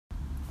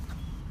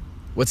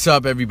What's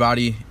up,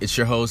 everybody? It's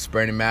your host,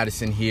 Brandon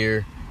Madison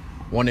here.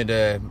 Wanted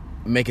to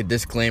make a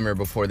disclaimer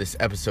before this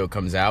episode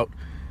comes out.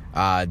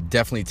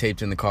 Definitely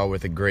taped in the car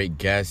with a great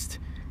guest.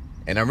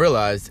 And I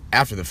realized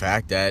after the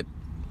fact that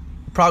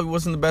it probably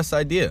wasn't the best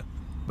idea.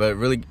 But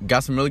really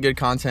got some really good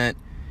content.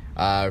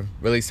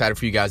 Really excited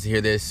for you guys to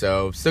hear this.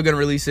 So still going to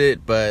release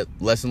it, but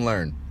lesson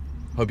learned.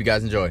 Hope you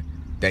guys enjoy.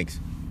 Thanks.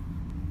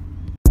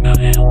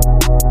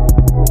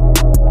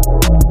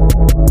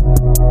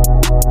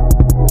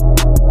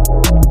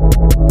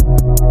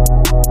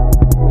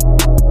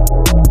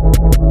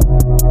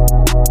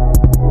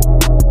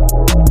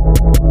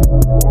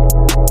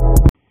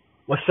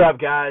 What's up,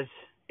 guys?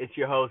 It's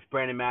your host,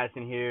 Brandon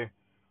Madison here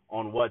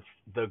on What's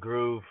the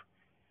Groove.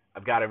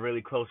 I've got a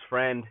really close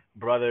friend,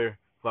 brother,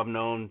 who I've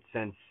known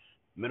since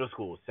middle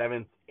school,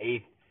 7th,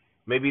 8th,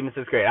 maybe even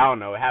 6th grade. I don't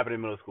know. It happened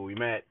in middle school. We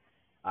met.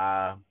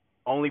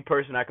 Only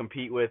person I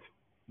compete with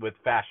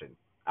fashion.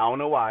 I don't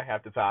know why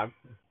half the time,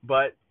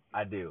 but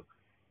I do.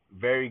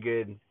 Very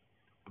good,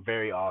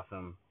 very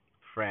awesome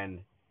friend,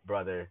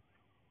 brother,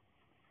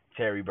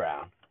 Terry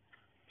Brown.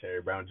 Terry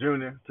Brown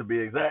Jr. to be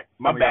exact.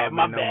 My bad.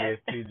 Know me as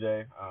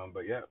TJ.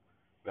 But yeah,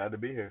 glad to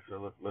be here.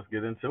 So let's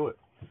get into it.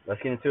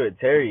 Let's get into it.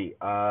 Terry,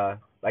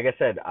 like I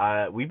said,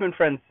 we've been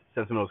friends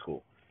since middle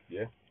school.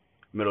 Yeah.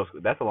 Middle school.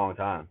 That's a long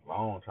time.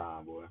 Long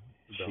time, boy.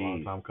 It's been a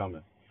long time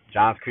coming.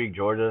 Johns Creek,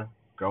 Georgia,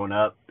 growing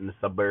up in the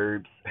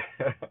suburbs.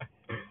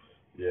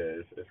 Yeah,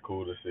 it's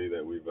cool to see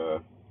that we've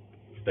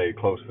stayed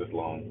close this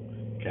long.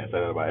 Can't say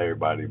that about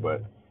everybody,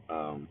 but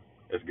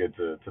it's good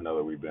to know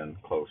that we've been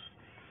close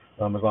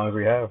as long as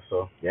we have.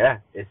 So yeah,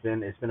 it's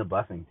been a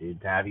blessing, dude,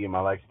 to have you in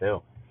my life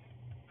still.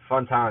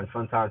 Fun times.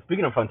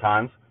 Speaking of fun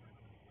times,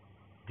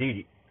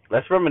 dude,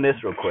 let's reminisce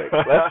real quick.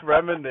 Let's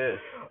reminisce.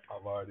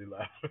 I'm already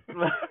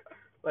laughing.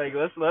 Like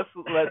let's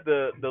let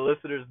the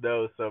listeners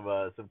know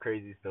some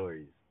crazy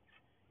stories.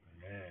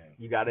 Man,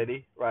 you got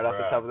any right off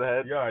the top of the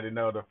head? You already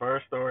know the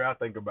first story I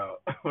think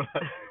about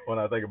when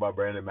I think about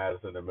Brandon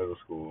Madison in middle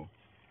school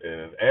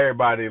is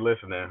everybody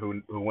listening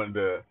who went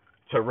to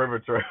River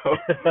Trail.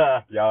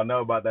 Y'all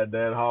know about that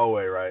dead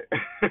hallway, right?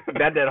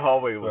 That dead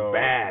hallway was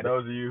bad. For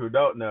those of you who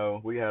don't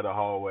know, we had a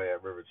hallway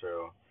at River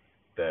Trail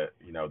that,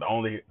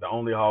 the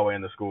only hallway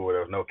in the school where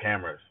there was no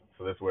cameras.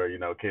 So that's where,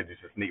 kids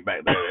used to sneak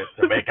back there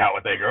to make out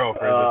with their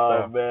girlfriends and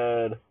stuff.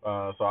 Oh,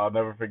 man. So I'll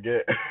never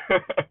forget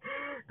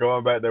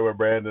going back there with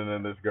Brandon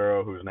and this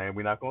girl whose name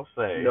we're not going to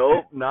say.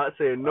 Nope, not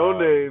saying no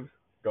names.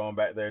 Going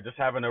back there, just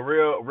having a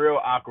real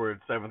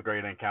awkward 7th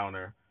grade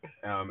encounter.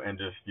 And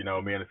just,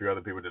 me and a few other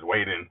people just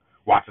waiting,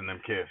 watching them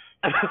kiss.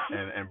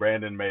 and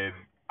Brandon made,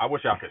 I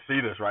wish y'all could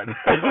see this right now.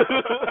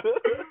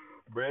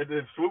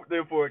 Brandon swooped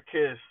in for a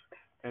kiss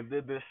and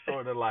did this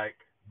sort of like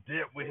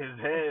dip with his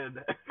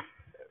head.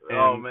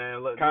 Oh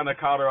man, look, kind of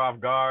caught her off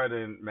guard,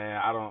 and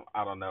man, I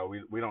don't know.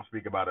 We don't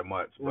speak about it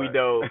much. We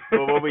don't.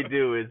 But what we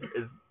do is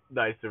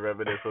nice to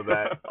reminisce on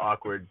that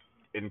awkward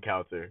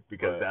encounter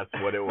because that's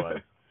what it was.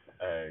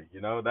 Hey,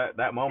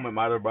 that moment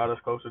might have brought us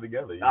closer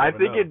together. I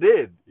think it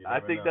did. I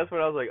think that's when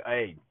I was like,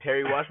 hey,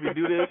 Terry watched me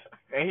do this,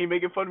 and he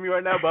making fun of me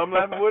right now, but I'm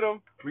laughing with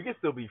him. We can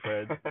still be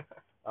friends.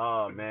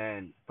 Oh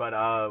man, but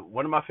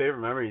one of my favorite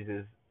memories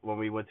is when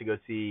we went to go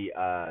see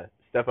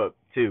Step Up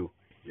 2.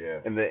 Yeah.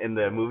 In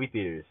the movie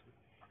theaters.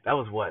 That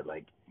was what,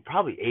 like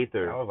probably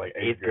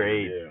 8th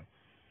grade. Yeah.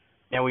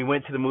 And we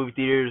went to the movie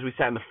theaters. We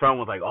sat in the front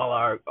with like all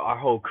our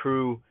whole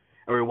crew,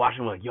 and we were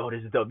watching. We're like, yo,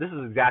 this is dope. This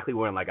is exactly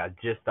when like I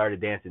just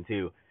started dancing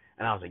too.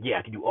 And I was like, yeah,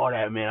 I can do all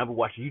that, man. I've been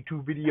watching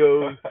YouTube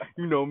videos,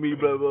 you know me,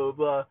 blah, blah,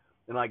 blah.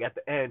 And, like, at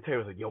the end, Terry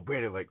was like, yo,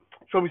 Brandon, like,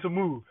 show me some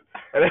moves.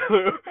 And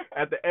then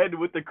at the end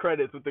with the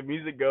credits, with the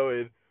music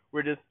going,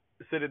 we're just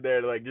sitting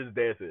there, like, just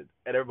dancing.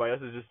 And everybody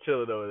else is just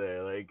chilling over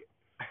there. Like,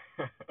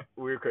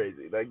 we're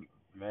crazy. Like,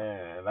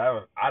 man,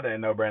 I didn't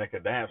know Brandon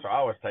could dance, so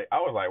I was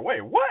like, wait,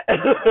 what? Where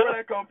did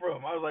that come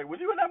from? I was like, was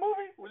you in that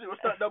movie? Was you a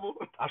stunt double?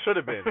 I should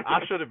have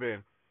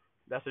been.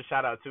 That's a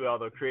shout out to all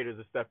the creators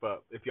of Step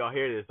Up. If y'all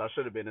hear this, I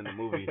should have been in the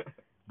movie,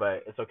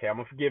 but it's okay. I'm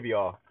gonna forgive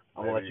y'all.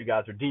 I'm gonna let you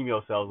guys redeem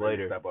yourselves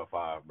later. Step Up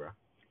 5, bro.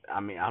 I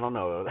mean, I don't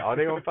know. Are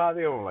they on 5?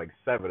 They're on like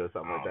 7 or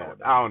something like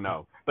that. I don't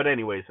know. But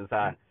anyway, since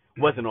I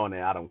wasn't on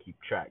there, I don't keep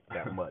track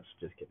that much.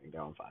 Just kidding.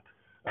 They're on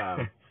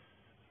 5.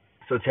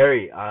 So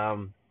Terry,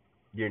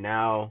 you're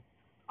now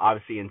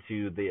obviously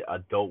into the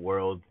adult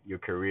world, your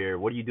career.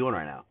 What are you doing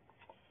right now?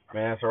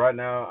 Man, so right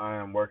now I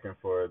am working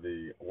for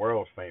the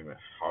world famous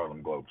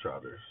Harlem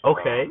Globetrotters.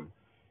 Okay.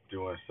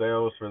 Doing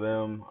sales for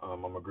them.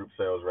 I'm a group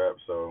sales rep,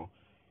 so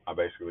I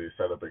basically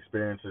set up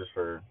experiences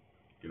for,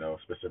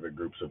 specific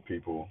groups of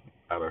people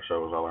at our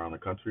shows all around the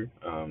country.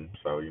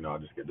 So, I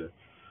just get to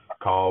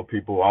call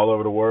people all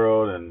over the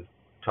world and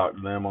talk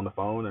to them on the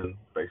phone and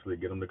basically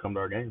get them to come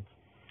to our games.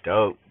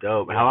 Dope.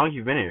 How long have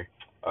you been here?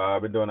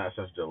 I've been doing that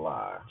since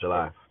July.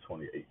 July.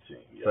 2018.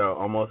 Yeah. So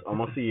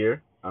almost a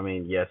year. I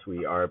mean, yes,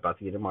 we are about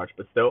to get in March,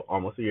 but still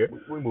almost a year.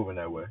 We're moving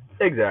that way.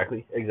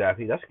 Exactly.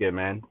 That's good,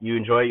 man. You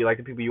enjoy it? You like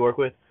the people you work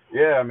with?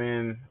 Yeah, I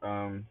mean,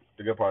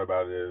 the good part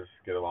about it is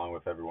get along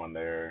with everyone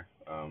there.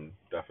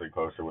 Definitely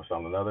closer with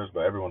some than others,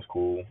 but everyone's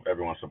cool.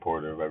 Everyone's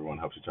supportive. Everyone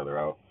helps each other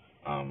out.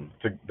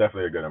 It's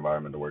definitely a good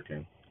environment to work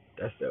in.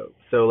 That's dope.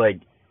 So, like,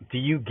 do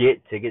you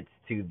get tickets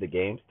to the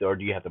games, or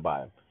do you have to buy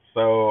them?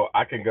 So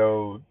I can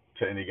go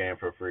to any game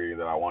for free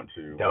that I want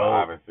to. But Dope.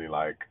 obviously,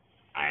 like,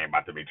 I ain't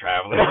about to be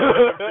traveling.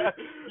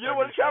 You don't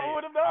want to travel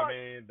with them, dog? I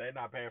mean, they're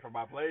not paying for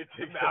my plane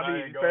ticket.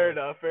 Fair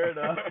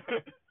enough.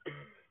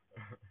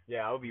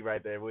 Yeah, I'll be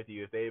right there with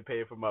you. If they ain't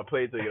paying for my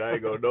plane ticket, I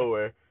ain't going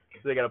nowhere.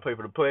 So they got to pay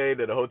for the plane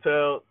and the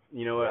hotel.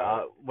 You know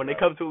what? When they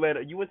come to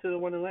Atlanta, you went to the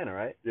one in Atlanta,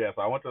 right? Yeah,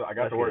 so I got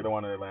That's to work good. the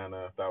one in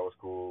Atlanta. That was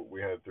cool.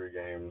 We had 3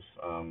 games,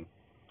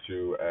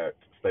 2 at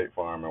State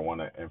Farm and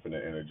 1 at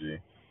Infinite Energy.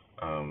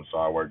 So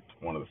I worked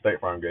one of the State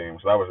Farm games.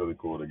 So that was really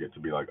cool to get to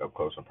be like up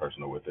close and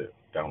personal with it,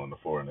 down on the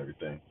floor and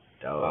everything.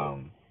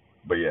 Dope.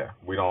 But yeah,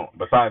 we don't.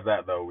 Besides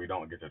that though, we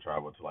don't get to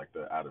travel to like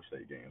the out of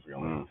state games. We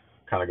only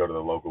kind of go to the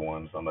local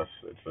ones unless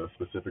it's a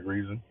specific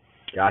reason.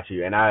 Got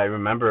you. And I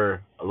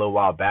remember a little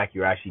while back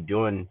you were actually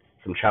doing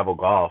some travel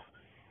golf.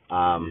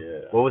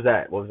 Yeah. What was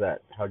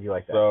that? How do you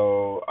like that?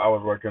 So I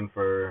was working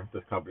for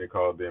this company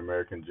called the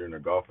American Junior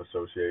Golf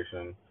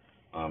Association.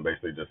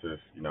 Basically just this,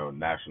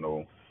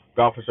 national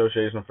golf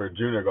association for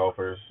junior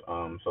golfers.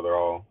 So they're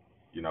all,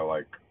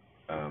 like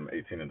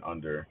 18 and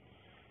under.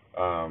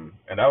 And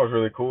that was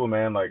really cool,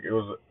 man. Like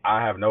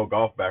I have no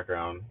golf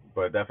background,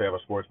 but definitely have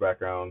a sports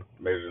background,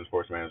 majored in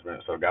sports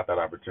management. So got that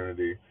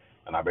opportunity,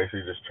 and I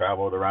basically just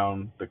traveled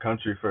around the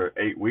country for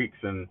 8 weeks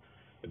in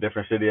a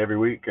different city every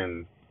week,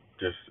 and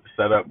just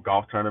set up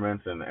golf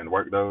tournaments and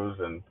work those.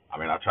 And I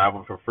mean, I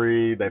traveled for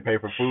free. They pay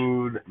for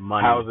food,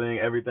 Money. housing,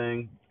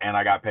 everything, and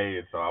I got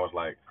paid. So I was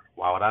like,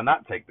 why would I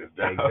not take this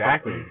job?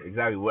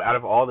 Exactly. Well, out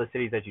of all the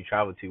cities that you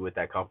traveled to with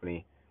that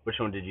company, which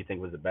one did you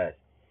think was the best?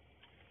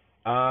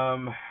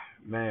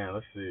 Man,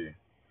 let's see.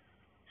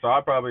 So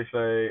I'd probably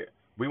say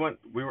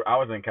I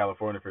was in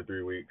California for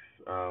 3 weeks.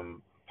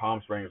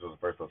 Palm Springs was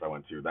the first place I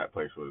went to. That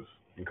place was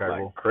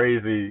Incredible. like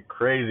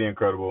crazy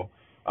incredible.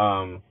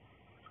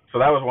 So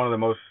that was one of the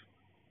most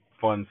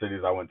fun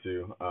cities I went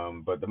to.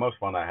 But the most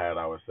fun I had,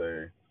 I would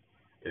say,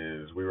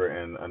 is we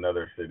were in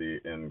another city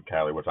in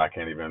Cali, which I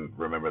can't even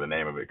remember the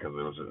name of it because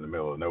it was in the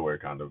middle of nowhere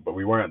kind of. But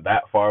we weren't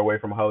that far away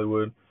from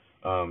Hollywood.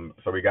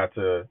 So we got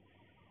to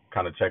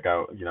kind of check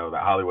out, the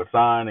Hollywood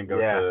sign and go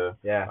to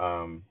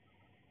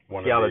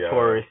one see of all the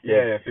tourists.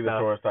 Yeah, see the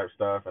tourist type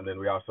stuff. And then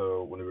we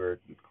also, when we were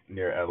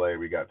near LA,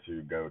 we got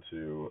to go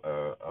to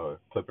a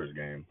Clippers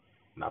game,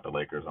 not the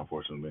Lakers,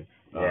 unfortunately.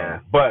 Yeah.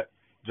 But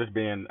just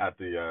being at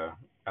the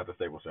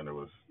Staples Center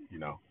was,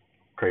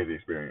 crazy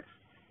experience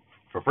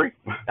for free.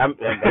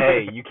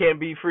 Hey, you can't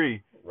be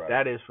free. Right.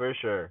 That is for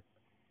sure.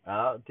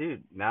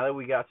 Dude, now that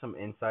we got some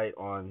insight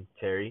on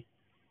Terry,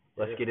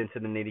 let's get into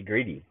the nitty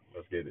gritty.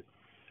 Let's get it.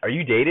 Are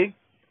you dating?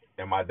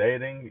 Am I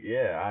dating?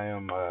 Yeah, I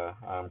am.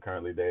 I'm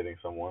currently dating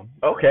someone.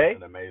 Okay.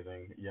 An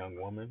amazing young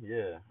woman.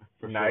 Yeah.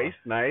 For Nice.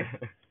 sure.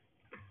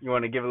 You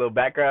want to give a little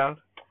background?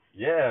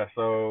 Yeah.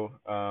 So,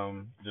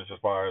 just as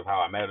far as how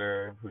I met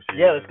her, who she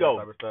is, let's go.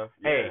 that type of stuff.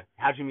 Hey, Yeah.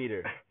 how'd you meet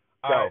her?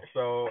 All right.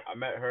 So I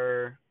met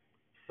her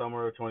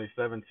summer of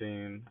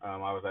 2017. I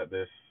was at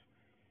this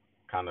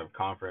kind of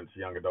conference,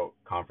 young adult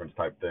conference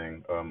type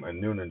thing,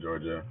 in Noonan,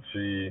 Georgia.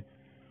 She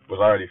was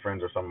already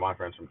friends with some of my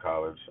friends from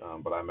college,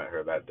 but I met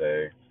her that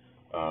day.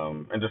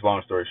 And just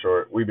long story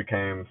short, we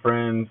became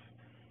friends.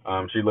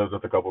 She lives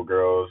with a couple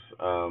girls.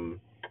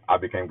 I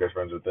became good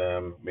friends with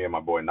them, me and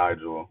my boy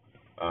Nigel.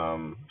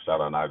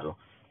 Shout out Nigel.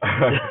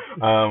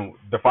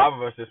 The 5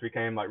 of us just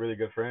became like really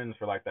good friends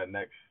for like that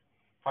next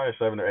probably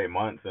 7 or 8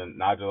 months. And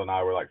Nigel and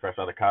I were like fresh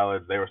out of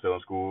college. They were still in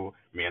school.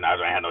 Me and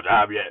Nigel ain't had no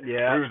job yet.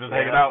 Yeah. We were just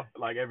hanging out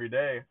like every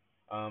day.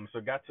 So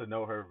got to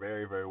know her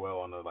very, very well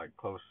on a like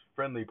close,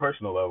 friendly,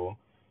 personal level.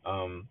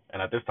 And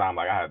at this time,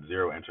 like I had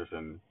zero interest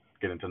in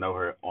getting to know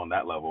her on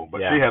that level,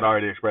 but she had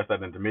already expressed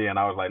that into me, and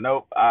I was like,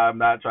 nope, I'm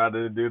not trying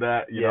to do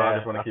that. I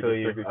just want to keep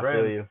it strictly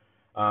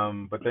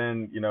friends. But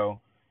then,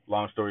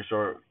 long story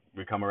short,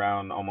 we come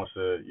around almost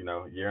a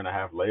year and a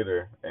half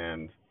later,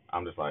 and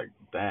I'm just like,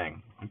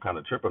 dang, I'm kind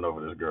of tripping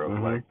over this girl.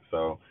 Mm-hmm. Like,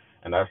 so,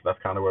 and that's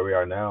kind of where we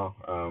are now.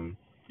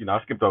 I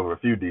skipped over a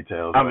few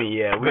details. I mean,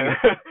 yeah,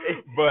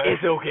 but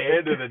it's okay.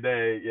 At the end of the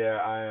day, yeah,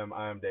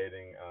 I am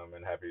dating,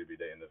 and happy to be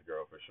dating this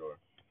girl for sure.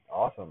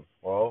 Awesome.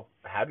 Well,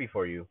 happy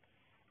for you.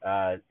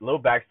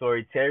 Little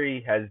backstory: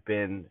 Terry has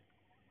been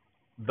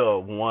the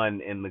one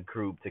in the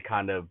group to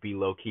kind of be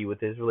low key with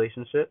his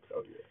relationships.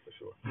 Oh yeah, for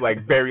sure.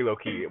 Like very low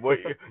key.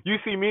 You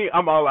see me,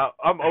 I'm all out.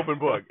 I'm open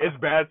book. It's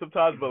bad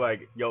sometimes, but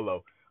like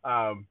YOLO.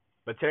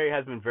 But Terry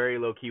has been very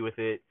low key with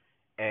it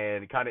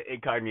and kind of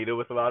incognito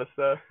with a lot of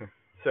stuff.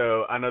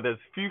 So I know there's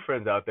a few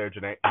friends out there,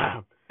 Janae,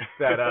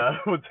 that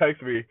would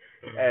text me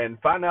and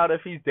find out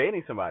if he's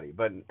dating somebody.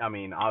 But I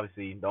mean,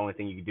 obviously, the only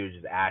thing you can do is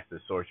just ask the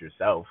source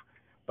yourself.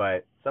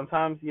 But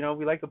sometimes,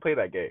 we like to play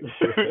that game.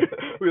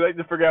 We like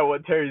to figure out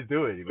what Terry's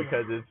doing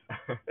because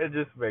it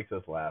just makes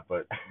us laugh.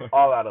 But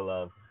all out of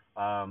love.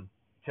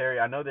 Terry,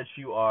 I know that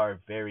you are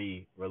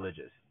very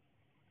religious.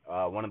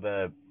 One of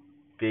the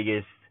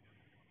biggest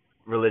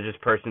religious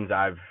persons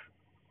I've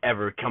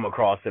ever come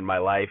across in my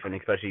life, and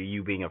especially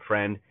you being a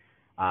friend.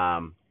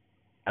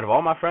 out of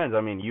all my friends,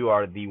 I mean, you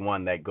are the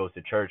one that goes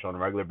to church on a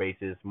regular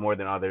basis more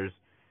than others,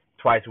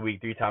 twice a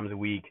week, 3 times a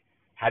week.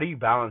 How do you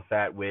balance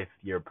that with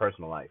your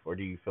personal life, or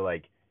do you feel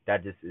like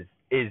that just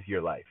is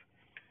your life?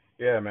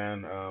 Yeah,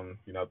 man.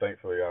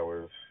 Thankfully I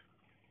was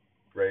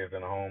raised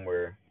in a home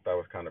where that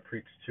was kind of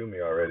preached to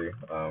me already.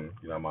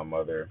 My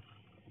mother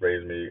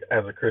raised me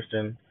as a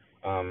Christian,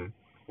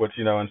 which,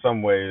 in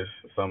some ways,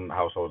 some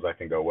households that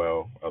can go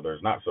well, others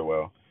not so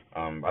well.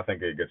 I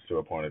think it gets to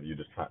a point of you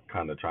just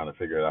kind of trying to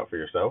figure it out for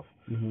yourself.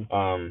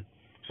 Mm-hmm.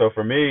 So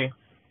for me,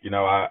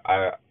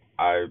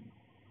 I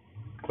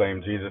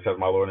claim Jesus as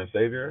my Lord and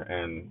Savior,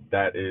 and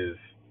that is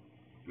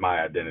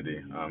my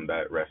identity.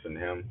 That rests in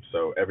Him.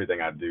 So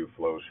everything I do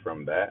flows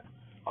from that.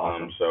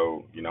 Awesome.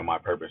 My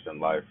purpose in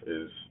life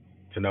is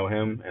to know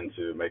Him and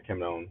to make Him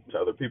known to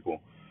other people.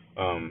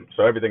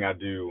 So everything I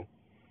do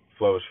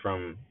flows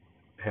from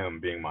Him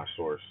being my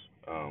source.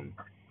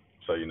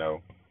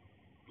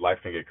 Life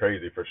can get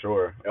crazy for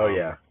sure.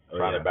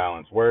 Trying to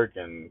balance work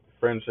and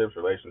friendships,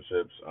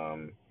 relationships,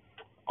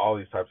 all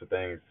these types of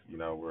things.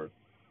 We're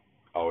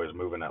always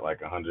moving at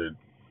like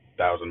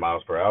 100,000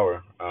 miles per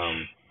hour.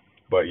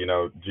 But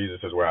Jesus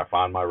is where I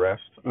find my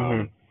rest.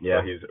 So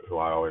He's who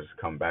I always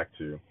come back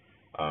to.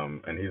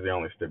 And He's the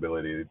only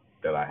stability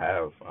that I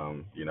have,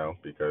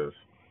 because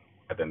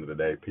at the end of the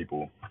day,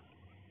 people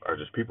are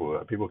just people.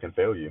 People can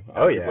fail you.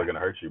 People are going to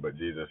hurt you, but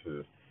Jesus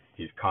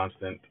He's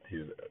constant.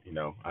 He's,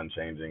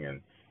 unchanging,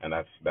 and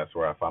that's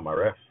where I find my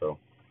rest. So.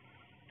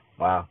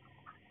 Wow.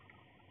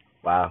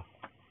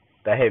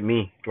 That hit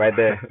me right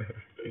there.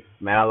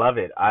 Man, I love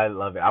it.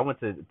 I went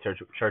to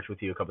church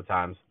with you a couple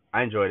times.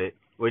 I enjoyed it.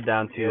 We're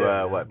down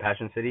to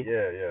Passion City?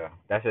 Yeah.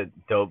 That's a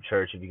dope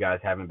church. If you guys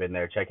haven't been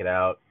there, check it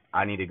out.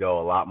 I need to go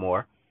a lot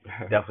more.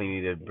 Definitely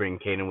need to bring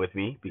Kaden with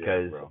me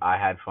because I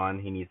had fun.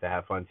 He needs to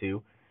have fun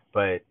too.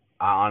 But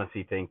I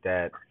honestly think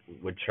that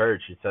with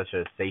church, it's such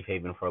a safe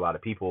haven for a lot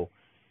of people.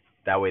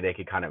 That way they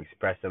could kind of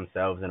express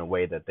themselves in a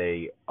way that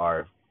they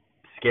are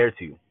scared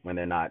to when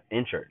they're not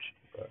in church.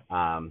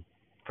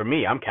 For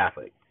me, I'm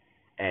Catholic,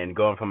 and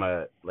going from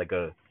a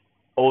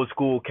old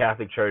school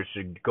Catholic church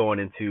to going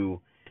into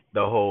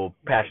the whole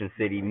Passion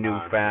City,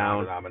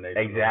 newfound,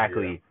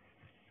 exactly. Yeah.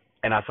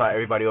 And I saw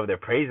everybody over there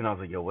praising. I was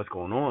like, yo, what's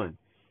going on?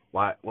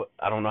 Why?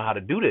 I don't know how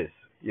to do this,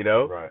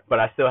 Right. But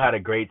I still had a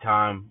great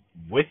time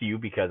with you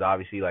because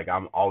obviously,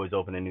 I'm always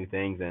open to new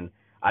things, and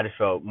I just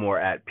felt more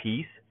at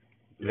peace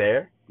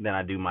there than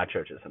I do my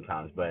churches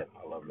sometimes. But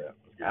I love that.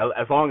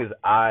 As long as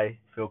I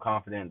feel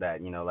confident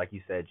that, like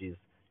you said, Jesus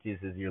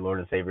is your Lord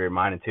and Savior,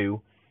 mine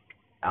too,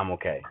 I'm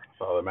okay.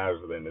 That's all that matters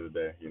at the end of the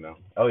day,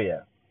 Oh, yeah.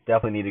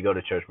 Definitely need to go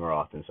to church more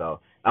often. So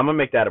I'm going to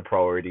make that a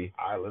priority.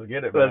 All right, let's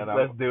get it, man.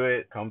 Let's do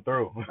it. Come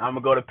through. I'm going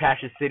to go to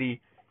Passion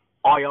City.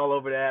 All y'all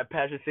over there,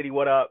 Passion City,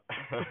 what up?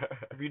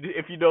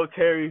 If you know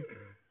Terry,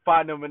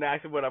 find him and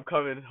ask him when I'm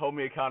coming. Hold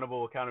me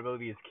accountable.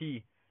 Accountability is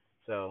key.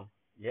 So,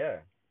 yeah.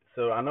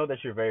 So I know that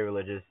you're very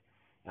religious.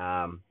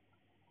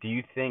 Do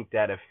you think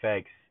that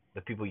affects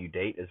the people you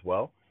date as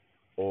well,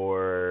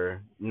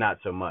 or not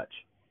so much?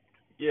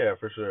 Yeah,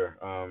 for sure.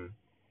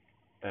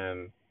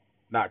 And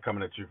not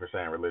coming at you for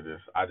saying religious.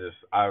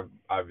 I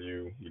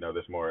view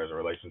this more as a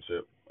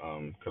relationship.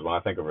 Because when I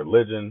think of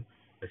religion,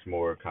 it's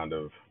more kind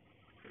of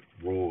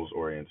rules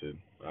oriented.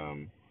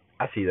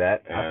 I see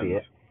that. And, I see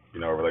it.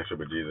 A relationship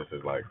with Jesus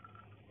is like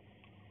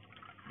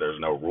there's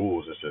no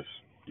rules. It's just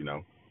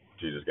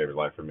Jesus gave His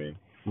life for me.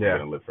 Yeah. I'm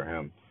gonna live for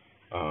Him.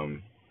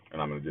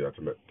 And I'm going to do that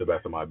to the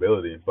best of my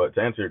ability. But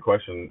to answer your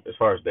question, as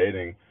far as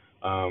dating,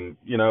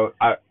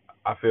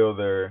 I feel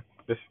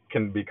this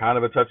can be kind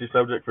of a touchy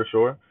subject for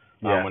sure.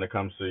 When it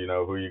comes to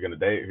who you're going to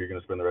date, who you're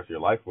going to spend the rest of your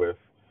life with.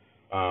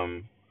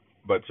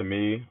 But to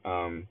me,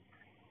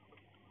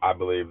 I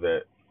believe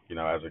that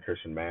as a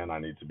Christian man, I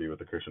need to be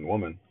with a Christian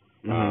woman,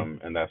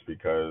 and that's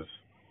because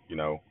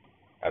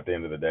at the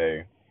end of the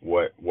day,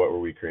 what were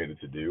we created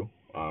to do?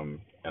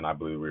 And I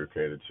believe we were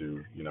created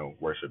to,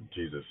 worship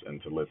Jesus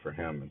and to live for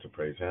Him and to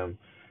praise Him,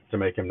 to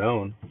make Him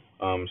known.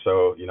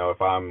 So,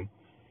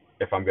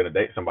 if I'm going to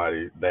date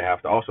somebody, they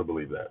have to also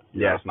believe that.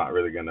 It's not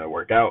really going to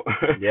work out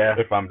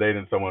if I'm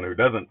dating someone who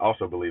doesn't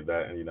also believe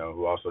that and,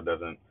 who also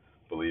doesn't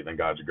believe in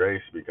God's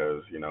grace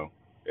because,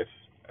 it's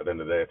at the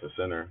end of the day, it's a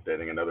sinner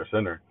dating another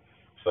sinner.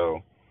 So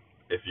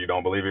if you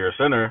don't believe you're a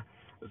sinner,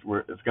 it's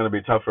going to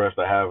be tough for us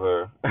to have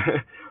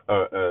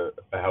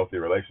a healthy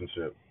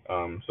relationship.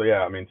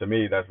 To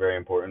me, that's very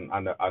important.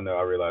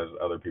 I realize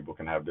other people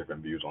can have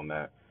different views on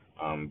that.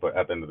 But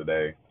at the end of the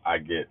day, I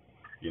get,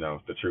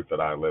 the truth that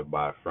I live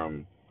by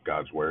from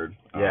God's word.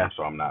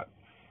 So I'm not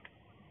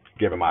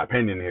giving my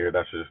opinion here.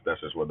 That's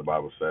just what the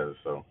Bible says.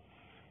 So.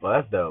 Well,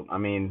 that's dope. I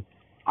mean,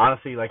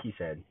 honestly, like you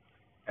said,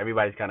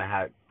 everybody's kind of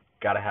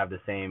got to have the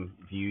same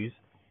views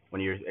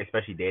when you're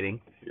especially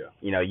dating. Yeah.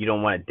 You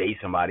don't want to date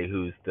somebody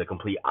who's the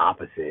complete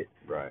opposite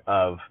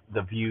of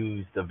the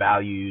views, the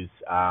values,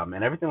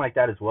 and everything like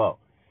that as well.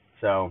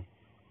 So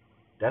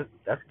that's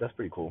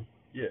pretty cool.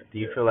 Yeah. Do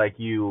you feel like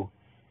you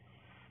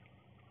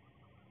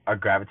are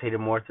gravitated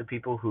more to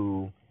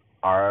people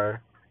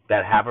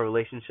that have a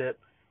relationship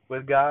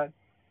with God,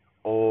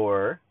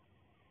 or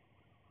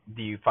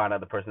do you find out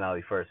the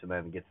personality first and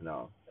then get to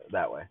know 'em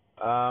that way?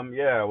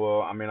 Yeah,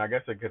 well, I mean, I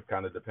guess it could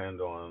kind of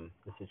depend on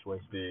The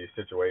situation. the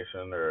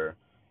situation, or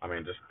I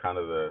mean, just kind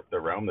of the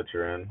realm that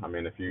you're in. I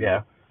mean, if you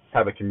Yeah.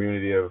 have a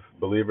community of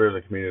believers,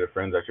 a community of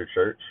friends at your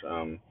church,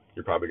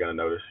 you're probably gonna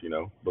notice,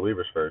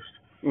 believers first.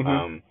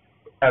 Mhm.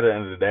 At the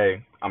end of the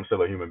day, I'm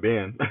still a human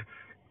being.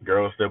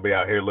 Girls still be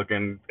out here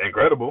looking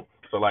incredible.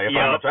 So like, if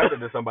I'm Yep. attracted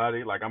to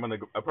somebody, like I'm gonna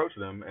approach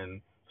them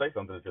and say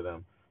something to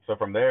them. So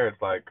from there,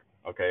 it's like,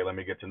 okay, let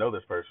me get to know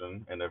this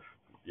person, and if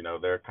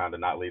they're kind of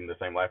not leading the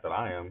same life that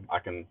I am, I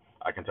can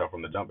tell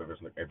from the jump if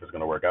it's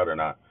gonna work out or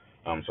not.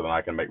 So then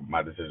I can make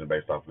my decision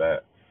based off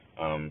that.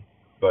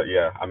 But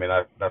yeah, I mean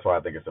that's why I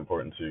think it's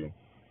important to,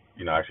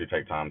 actually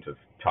take time to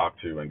talk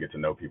to and get to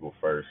know people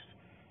first,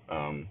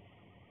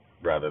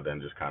 rather than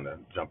just kind of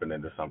jumping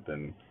into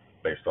something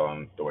based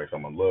on the way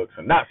someone looks.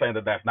 And not saying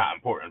that that's not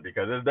important,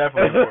 because it's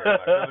definitely important.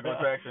 Like, physical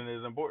attraction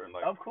is important.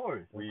 Like, Of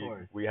course.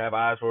 we have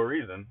eyes for a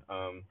reason.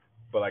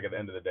 But like at the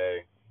end of the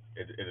day,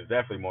 it is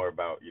definitely more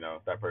about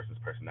that person's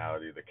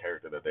personality, the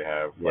character that they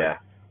have, like,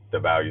 the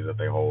values that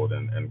they hold,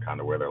 and kind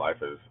of where their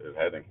life is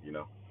heading.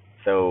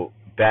 So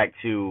back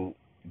to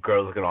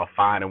girls looking all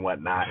fine and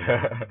whatnot.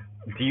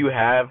 Do you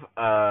have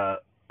a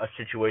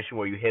situation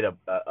where you hit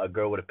a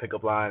girl with a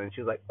pickup line and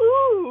she was like,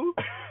 "Ooh,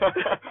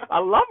 I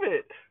love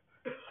it,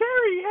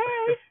 Carrie,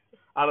 hey."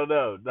 I don't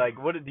know. Like,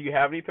 what do you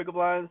have any pickup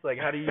lines? Like,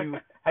 how do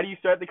you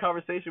start the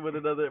conversation with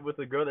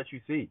a girl that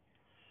you see?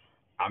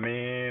 I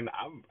mean,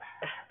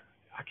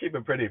 I keep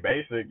it pretty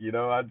basic.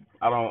 I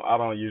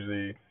don't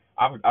usually.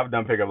 I've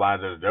done pickup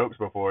lines as jokes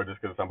before,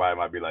 just because somebody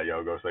might be like,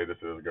 "Yo, go say this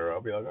to this girl."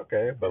 I'll be like,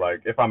 "Okay," but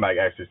like if I'm like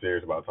actually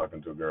serious about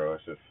talking to a girl,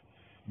 it's just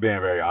being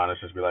very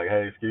honest. Just be like,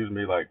 "Hey, excuse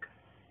me, like,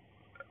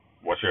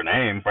 what's your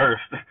name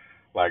first?"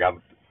 Like,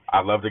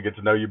 I'd love to get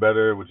to know you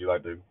better. Would you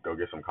like to go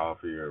get some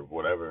coffee or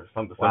whatever,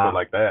 something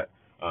like that.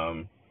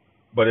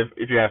 But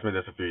if you asked me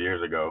this a few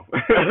years ago,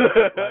 like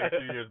a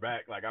few years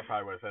back, like I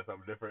probably would have said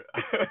something different,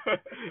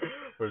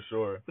 for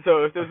sure.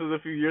 So if this was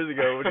a few years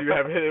ago, would you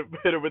have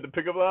hit her with the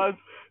pickup lines?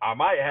 I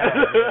might have.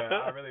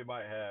 Yeah, I really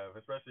might have,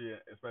 especially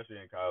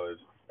in college.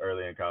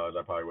 Early in college,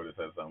 I probably would have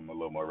said something a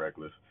little more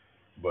reckless.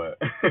 But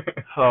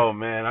oh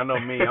man, I know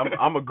me.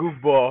 I'm a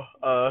goofball.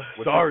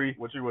 Sorry.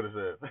 What you would have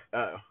said?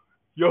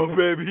 Yo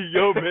baby,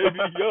 yo.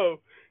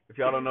 If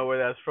y'all don't know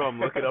where that's from,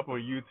 look it up on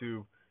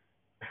YouTube.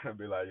 I'd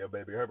be like, "Yo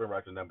baby, Herbert,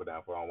 write your number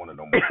down for I don't want to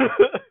know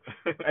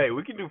more." Hey,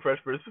 we can do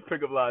Fresh Prince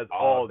pickup lines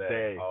all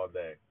day. All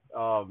day.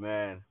 Oh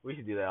man, we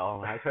should do that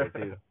all in high school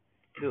too.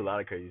 Do a lot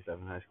of crazy stuff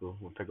in high school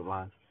with pickup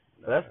lines.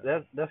 But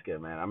that's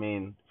good, man. I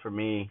mean, for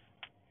me,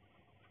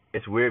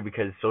 it's weird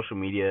because social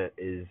media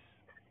is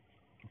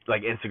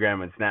like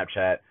Instagram and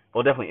Snapchat.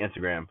 Well, definitely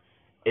Instagram.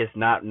 It's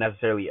not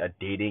necessarily a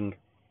dating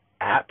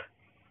app,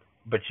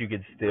 but you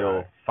could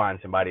still find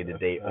somebody to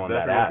date on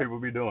that app. What people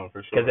be doing,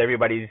 for sure. Because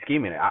everybody's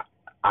scheming it.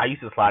 I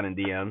used to slide in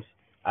DMs.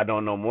 I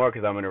don't know more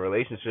because I'm in a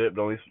relationship.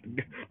 The only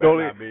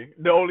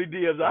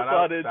DMs I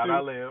slide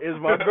into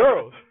is my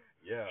girls.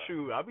 Yeah.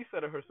 Shoot, I'll be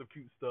sending her some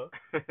cute stuff.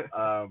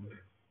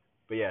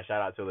 But yeah,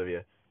 shout out to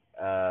Olivia.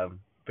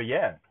 But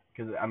yeah,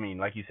 because I mean,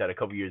 like you said, a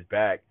couple years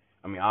back,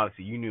 I mean,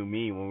 honestly, you knew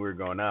me when we were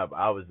growing up.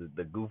 I was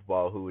the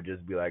goofball who would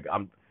just be like,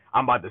 I'm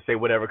about to say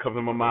whatever comes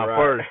in my mind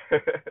first.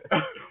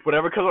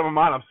 Whatever comes in my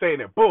mind, I'm saying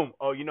it. Boom.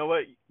 Oh, you know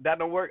what? That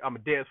don't work. I'm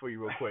going to dance for you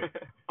real quick.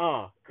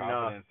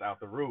 Confidence out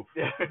the roof.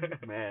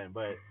 Man,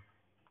 but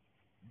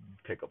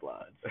pickup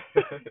lines.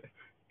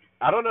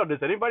 I don't know. Does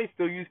anybody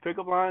still use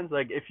pickup lines?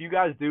 Like, if you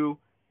guys do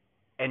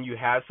and you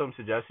have some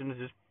suggestions,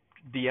 just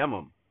DM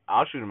them.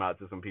 I'll shoot them out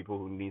to some people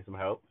who need some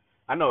help.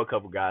 I know a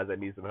couple guys that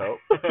need some help.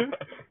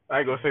 I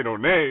ain't going to say no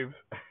names.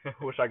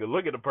 Wish I could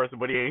look at the person,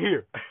 but he ain't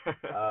here.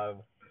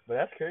 But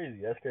that's crazy.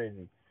 That's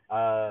crazy.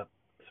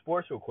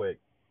 Sports real quick.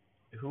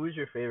 Who is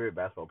your favorite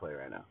basketball player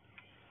right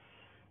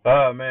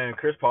now? Man,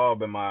 Chris Paul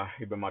been my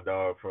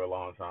dog for a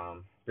long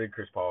time. Big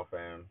Chris Paul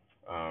fan.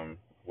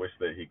 Wish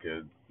that he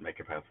could make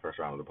it past the first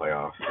round of the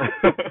playoffs.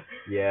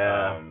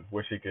 Yeah.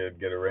 Wish he could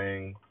get a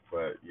ring,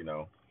 but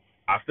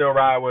I still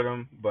ride with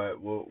him.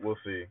 But we'll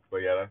see. But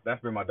yeah,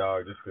 that's been my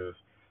dog just because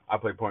I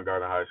played point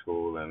guard in high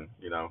school, and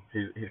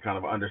he's kind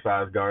of an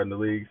undersized guard in the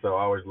league, so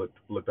I always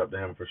looked up to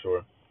him for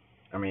sure.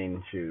 I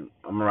mean, shoot,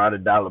 I'm a ride or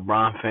die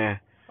LeBron fan.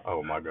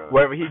 Oh my God.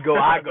 Wherever he go,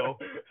 I go.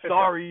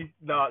 Sorry,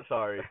 not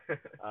sorry.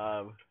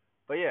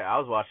 But yeah, I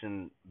was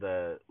watching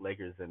the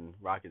Lakers and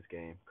Rockets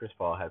game. Chris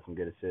Paul had some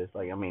good assists.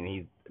 Like, I mean,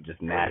 he's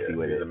just nasty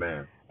with it. He's a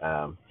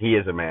man. He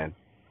is a man.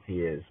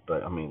 He is.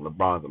 But I mean,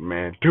 LeBron's a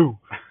man too.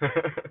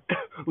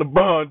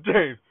 LeBron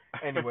James.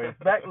 Anyway,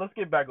 let's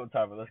get back on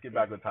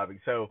topic.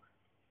 So,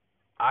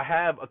 I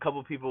have a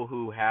couple people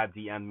who have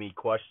DM'd me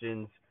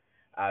questions.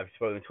 I've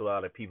spoken to a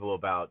lot of people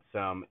about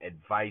some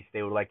advice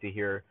they would like to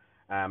hear.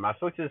 I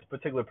spoke to this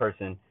particular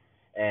person,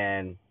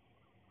 and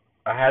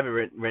I have it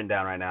written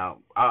down right now.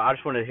 I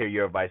just wanted to hear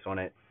your advice on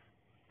it.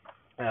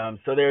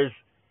 So there's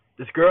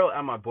this girl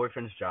at my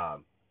boyfriend's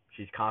job.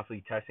 She's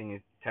constantly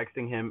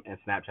texting him and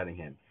Snapchatting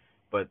him.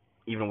 But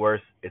even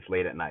worse, it's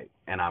late at night,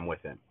 and I'm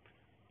with him.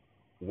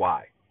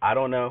 Why? I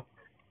don't know.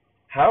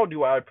 how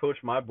do I approach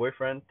my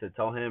boyfriend to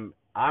tell him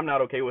I'm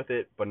not okay with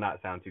it, but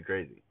not sound too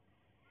crazy?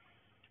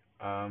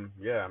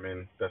 Yeah, I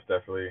mean, that's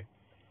definitely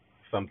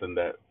something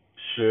that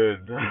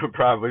should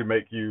probably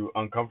make you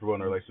uncomfortable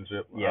in a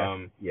relationship.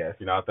 Yes. Yes.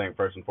 You know, I think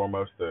first and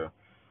foremost, the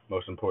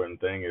most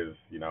important thing is,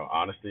 you know,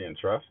 honesty and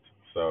trust.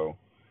 So,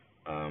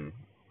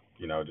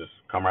 you know, just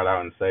come right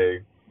out and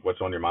say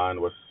what's on your mind,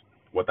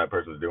 what that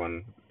person's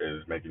doing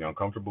is making you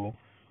uncomfortable.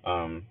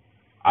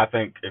 I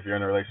think if you're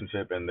in a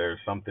relationship and there's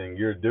something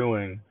you're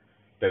doing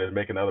that is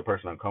making the other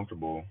person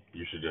uncomfortable,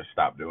 you should just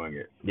stop doing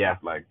it. Yeah.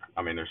 Like,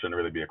 I mean, there shouldn't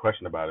really be a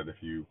question about it. If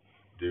you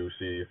do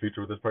see a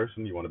future with this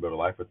person, you want to build a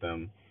life with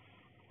them,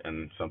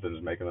 and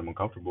something's making them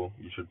uncomfortable,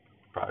 you should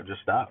probably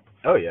just stop.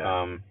 Oh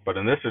yeah. But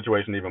in this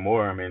situation, even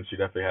more. I mean, she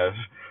definitely has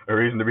a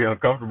reason to be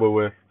uncomfortable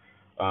with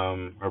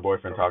her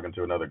boyfriend talking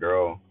to another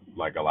girl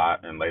like a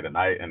lot and late at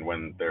night, and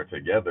when they're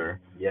together.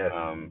 Yes.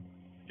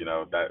 You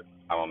know, that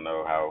I don't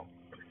know how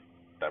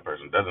that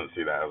person doesn't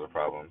see that as a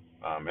problem.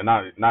 And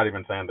not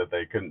even saying that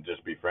they couldn't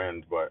just be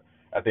friends, but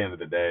at the end of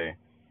the day,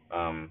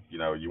 you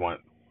know, you want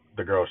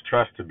the girl's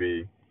trust to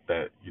be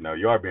that, you know,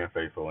 you are being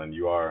faithful and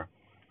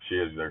she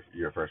is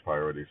your first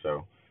priority.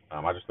 So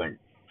I just think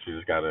she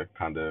just gotta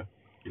kind of,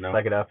 you know,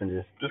 suck it up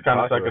and just kind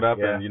of suck it up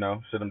yeah. and, you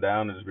know, sit them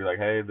down and just be like,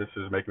 hey, this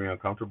is making me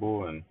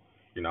uncomfortable, and,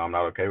 you know, I'm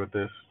not okay with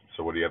this.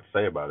 So what do you have to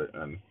say about it?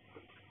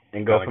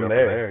 And go from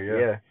there.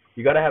 Yeah.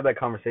 You got to have that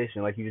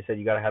conversation. Like you just said,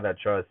 you got to have that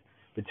trust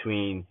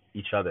between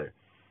each other.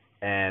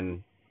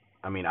 And,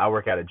 I mean, I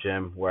work at a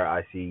gym where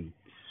I see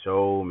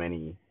so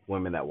many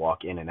women that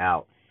walk in and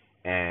out.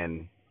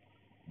 And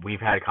we've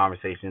had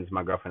conversations,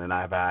 my girlfriend and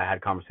I have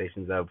had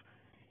conversations of,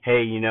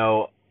 hey, you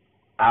know,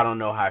 I don't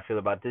know how I feel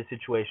about this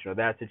situation or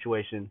that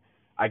situation.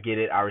 I get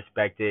it. I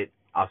respect it.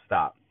 I'll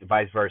stop.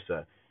 Vice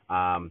versa.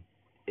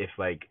 If,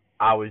 like,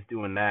 I was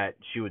doing that,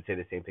 she would say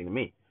the same thing to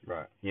me.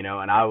 Right. You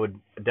know, and I would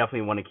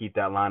definitely want to keep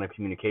that line of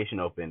communication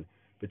open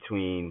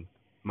between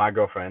my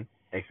girlfriend,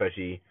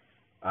 especially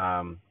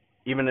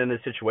even in this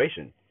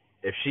situation.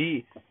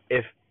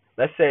 If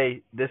let's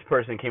say this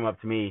person came up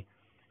to me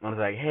and was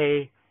like,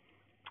 hey,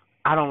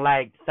 I don't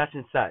like such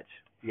and such.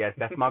 Yes,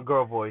 that's my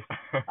girl voice.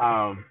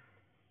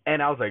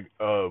 And I was like,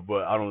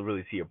 but I don't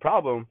really see a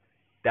problem.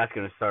 That's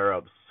going to stir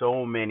up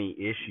so many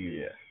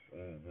issues. Yeah.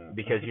 Mm-hmm.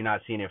 Because you're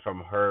not seeing it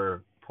from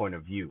her point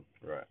of view.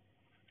 Right.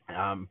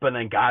 But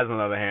then guys, on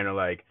the other hand, are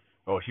like,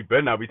 oh, she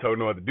better not be telling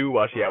her what to do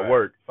while she at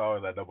work. It's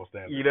always that double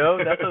standard. You know,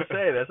 that's what I'm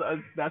saying.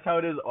 That's how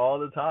it is all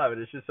the time.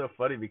 And it's just so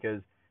funny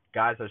because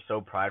guys are so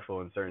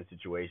prideful in certain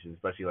situations,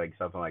 especially like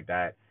something like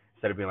that.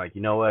 Instead of being like,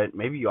 you know what,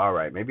 maybe you are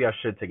right. Maybe I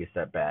should take a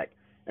step back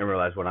and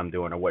realize what I'm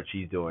doing or what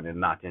she's doing and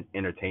not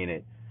entertain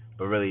it.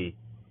 But really,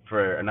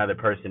 for another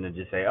person to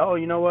just say, oh,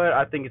 you know what,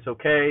 I think it's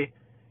okay.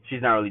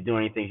 She's not really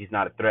doing anything. She's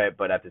not a threat.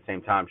 But at the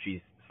same time,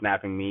 she's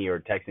snapping me or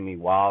texting me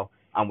while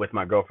I'm with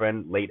my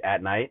girlfriend late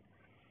at night.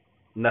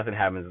 Nothing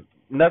happens.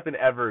 Nothing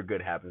ever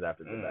good happens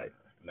after the night.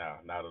 No,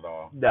 not at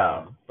all.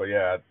 No. But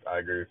yeah, I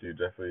agree with you.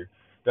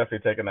 Definitely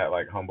taking that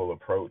like humble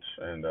approach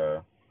and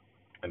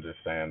just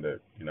saying that,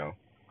 you know,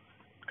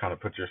 kind of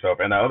put yourself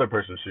in that other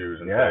person's shoes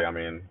and say, I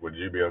mean, would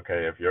you be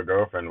okay if your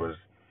girlfriend was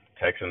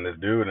texting this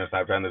dude and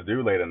Snapchatting this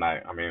dude late at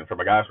night? I mean, from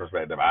a guy's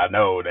perspective, I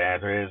know the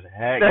answer is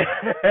heck.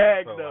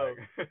 Heck so, no.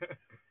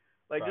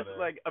 Like just to...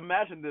 like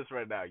imagine this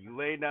right now. You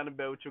laying down in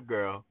bed with your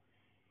girl.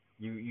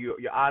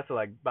 Your eyes are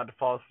like about to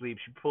fall asleep.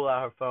 She pull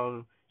out her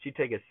phone. She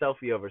take a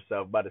selfie of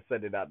herself, about to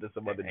send it out to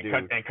some other dude.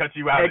 And cut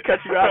you out. And cut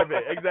you out of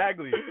it.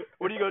 Exactly.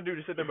 What are you gonna do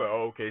to sit there?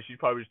 Oh, okay. She's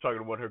probably just talking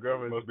to one of her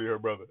girlfriends. Must be her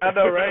brother. I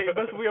know, right?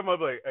 Must be her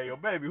mother. Like, hey, yo,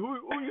 baby, who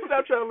you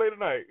Snapchatting late at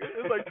night?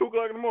 It's like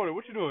 2:00 in the morning.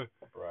 What you doing?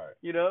 Right.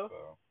 You know?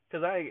 So.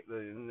 Cause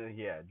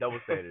double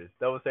standards.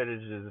 Double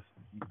standards is just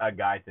a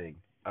guy thing.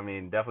 I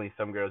mean, definitely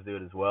some girls do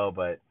it as well,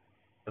 but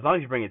as long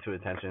as you bring it to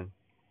attention.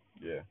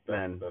 Yeah,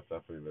 that's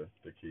definitely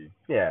the key.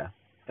 Yeah.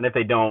 And if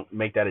they don't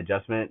make that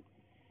adjustment,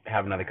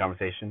 have another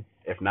conversation.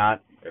 If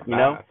not,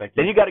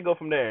 then you got to go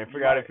from there and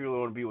figure out if you really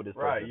want to be with this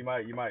person.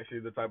 Right. You might see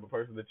the type of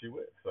person that you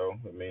with. So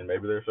I mean,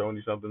 maybe they're showing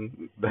you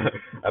something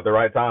at the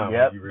right time.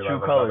 Yep. You realize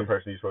that's not the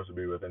person you're supposed to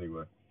be with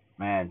anyway.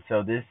 Man,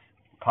 so this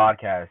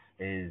podcast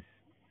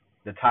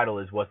the title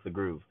is What's the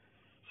Groove?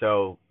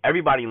 So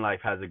everybody in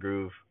life has a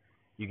groove.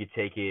 You could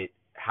take it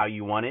how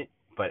you want it,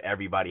 but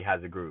everybody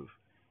has a groove.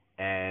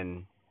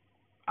 And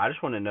I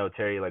just want to know,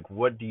 Terry, like,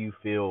 what do you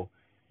feel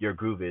your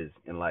groove is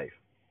in life?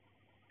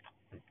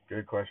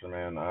 Good question,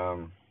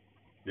 man.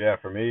 Yeah,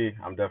 for me,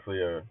 I'm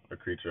definitely a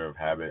creature of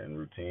habit and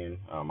routine.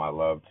 I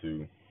love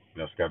to,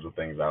 schedule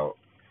things out.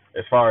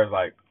 As far as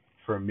like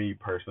for me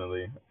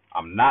personally,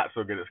 I'm not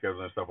so good at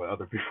scheduling stuff with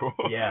other people.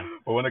 Yeah.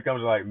 But when it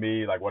comes to like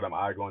me, like what am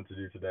I going to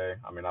do today?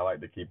 I mean, I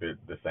like to keep it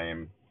the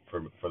same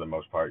for the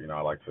most part.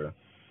 I like to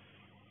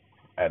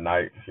at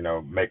night,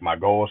 make my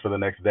goals for the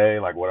next day.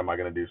 Like, what am I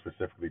going to do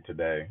specifically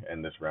today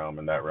in this realm,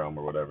 in that realm,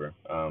 or whatever.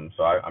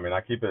 So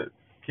I keep it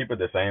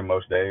the same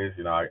most days.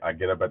 I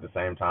get up at the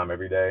same time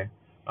every day.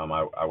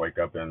 I wake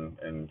up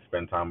and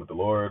spend time with the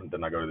Lord.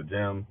 Then I go to the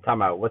gym.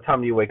 Time out. What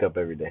time do you wake up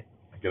every day?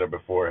 I get up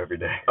at 4 every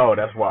day. Oh,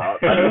 that's wild.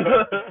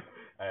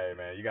 Hey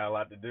man, you got a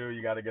lot to do.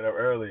 You got to get up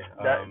early.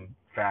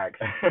 Facts.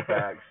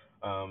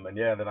 And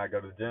then I go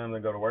to the gym,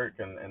 then go to work,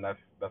 and that's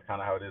kind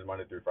of how it is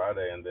Monday through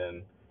Friday. And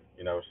then,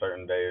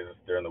 certain days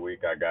during the week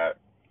I got,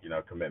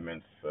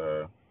 commitments,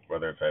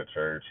 whether it's at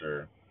church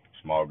or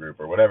small group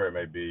or whatever it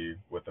may be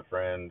with a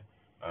friend.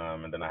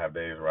 And then I have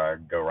days where I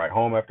go right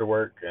home after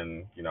work,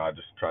 and I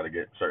just try to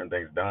get certain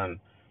things done.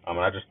 And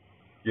I just,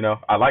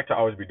 I like to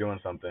always be doing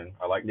something.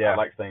 I like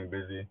staying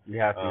busy. You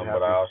have to.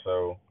 But I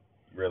also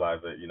realize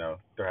that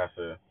there has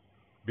to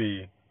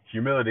be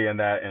humility in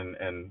that,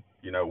 and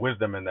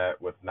wisdom in that,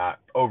 with not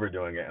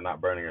overdoing it and not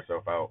burning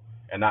yourself out,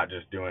 and not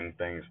just doing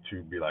things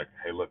to be like,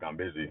 hey, look, I'm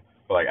busy,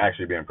 but like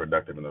actually being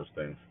productive in those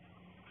things.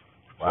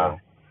 Wow.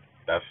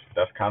 So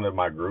that's kind of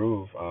my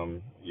groove.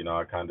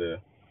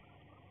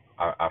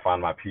 I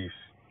find my peace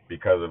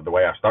because of the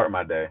way I start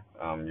my day.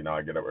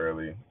 I get up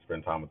early,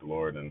 spend time with the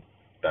Lord, and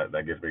that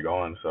gets me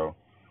going. So.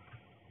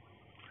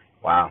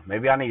 Wow,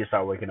 maybe I need to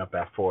start waking up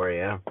at 4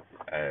 a.m.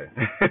 Hey.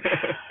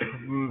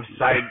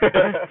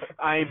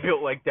 I ain't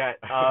built like that.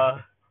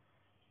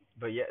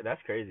 But yeah,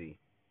 that's crazy.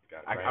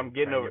 I'm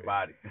getting over your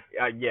body.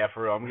 Yeah,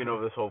 for real. I'm getting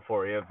over this whole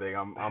 4 a.m. thing.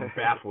 I'm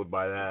baffled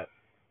by that.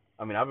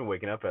 I mean, I've been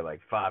waking up at like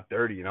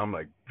 5:30, and I'm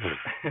like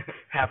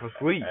half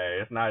asleep. Hey,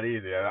 it's not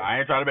easy. I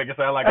ain't trying to make it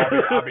sound like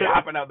I'll be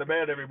hopping out the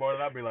bed every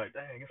morning. I'll be like,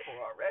 dang, it's 4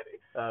 already.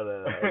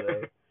 I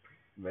know.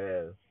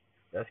 Man,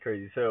 that's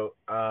crazy. So,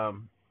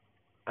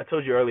 I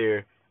told you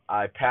earlier,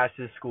 I passed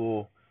this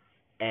school,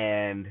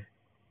 and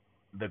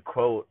the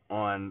quote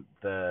on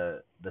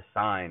the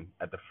sign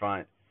at the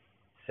front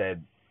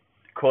said,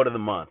 quote of the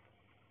month.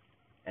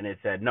 And it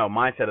said, no,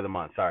 mindset of the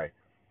month, sorry.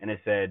 And it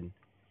said,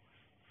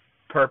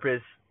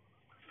 purpose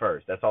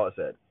first. That's all it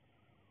said.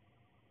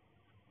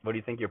 What do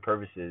you think your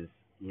purpose is,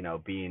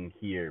 being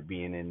here,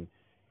 being in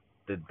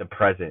the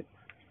present?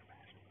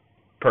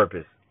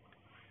 Purpose.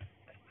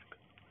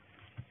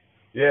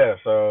 Yeah,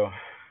 so,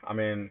 I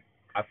mean,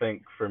 I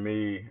think for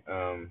me,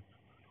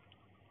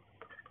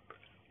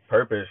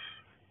 purpose,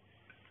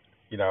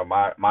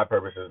 my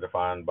purpose is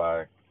defined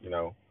by,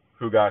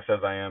 who God says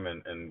I am,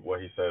 and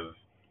what he says,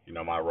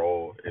 my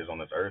role is on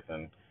this earth.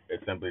 And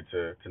it's simply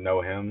to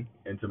know him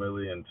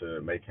intimately and to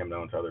make him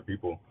known to other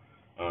people.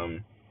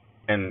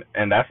 And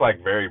that's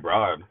like very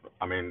broad.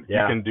 I mean,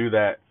 You can do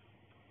that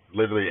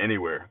literally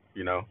anywhere,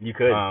 You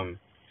could.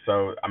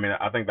 So, I mean,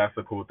 I think that's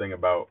the cool thing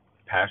about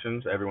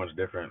passions. Everyone's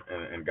different,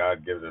 and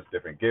God gives us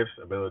different gifts,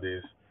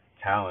 abilities,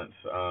 talents,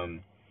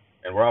 and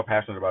we're all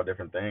passionate about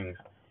different things.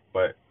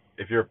 But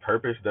if your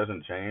purpose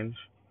doesn't change,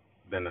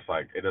 then it's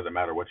like it doesn't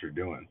matter what you're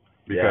doing,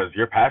 because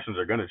your passions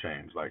are going to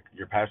change. Like,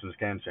 your passions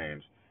can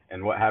change.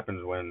 And what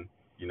happens when,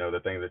 the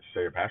things that you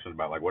say you're passionate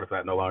about, like, what if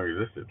that no longer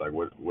existed? Like,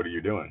 what are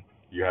you doing?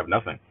 You have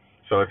nothing.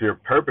 So if your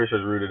purpose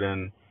is rooted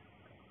in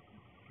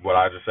what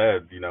I just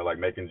said, like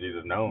making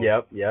Jesus known.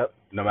 Yep.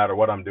 No matter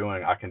what I'm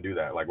doing, I can do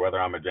that. Like, whether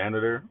I'm a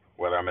janitor,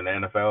 whether I'm in the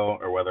NFL,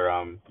 or whether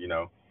I'm,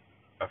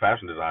 a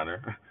fashion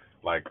designer,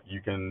 like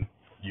you can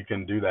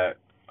do that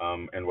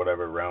in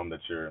whatever realm that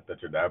you're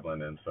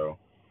dabbling in. So.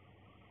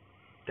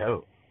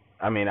 Dope.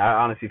 I mean, I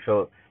honestly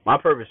feel my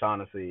purpose,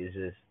 honestly, is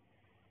just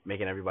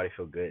making everybody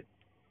feel good.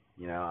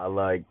 I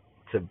like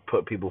to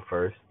put people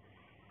first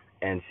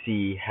and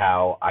see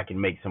how I can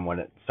make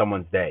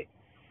someone's day.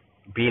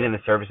 Being in the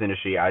service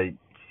industry, I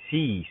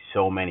see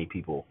so many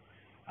people,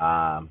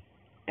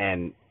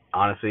 and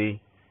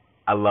honestly,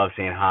 I love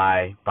saying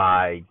hi,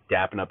 bye,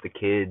 dapping up the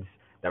kids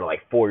that are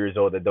like 4 years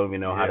old that don't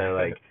even know how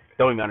to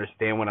don't even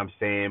understand what I'm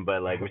saying,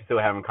 but like we're still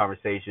having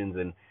conversations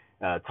and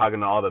talking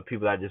to all the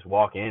people that just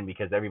walk in,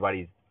 because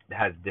everybody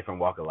has a different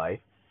walk of life.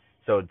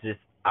 So just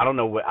I don't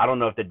know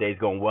if their day's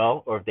going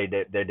well or if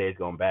their day's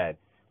going bad.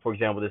 For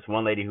example, this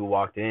one lady who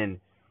walked in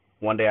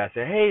one day, I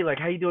said, "Hey, like,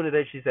 how you doing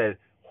today?" She said,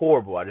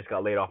 "Horrible. I just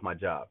got laid off my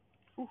job."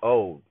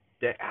 Oh,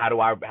 how do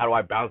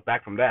I bounce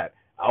back from that?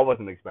 I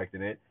wasn't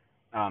expecting it.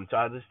 So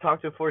I just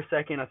talked to her for a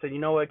second. I said, "You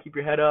know what? Keep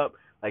your head up.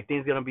 Like,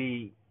 things gonna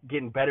be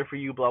getting better for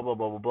you. Blah blah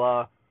blah blah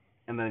blah."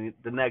 And then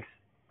the next,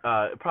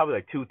 probably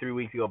like 2-3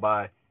 weeks go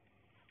by.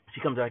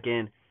 She comes back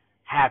in,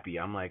 happy.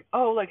 I'm like,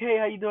 "Oh, like, hey,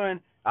 how you doing?"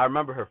 I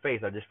remember her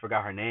face. I just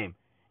forgot her name.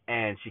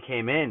 And she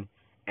came in,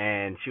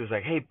 and she was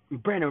like, "Hey,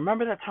 Brandon,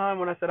 remember that time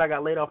when I said I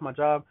got laid off my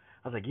job?"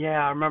 I was like,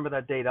 "Yeah, I remember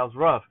that day. That was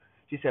rough."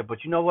 She said,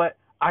 "But you know what?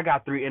 I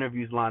got 3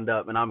 interviews lined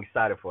up, and I'm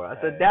excited for it."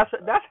 I said,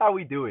 "That's how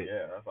we do it."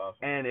 Yeah, that's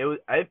awesome. And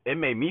it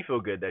made me feel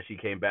good that she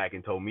came back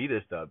and told me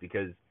this stuff,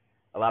 because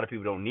a lot of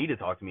people don't need to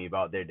talk to me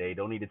about their day.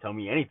 Don't need to tell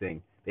me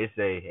anything. They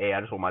say, "Hey,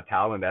 I just want my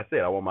towel, and that's it.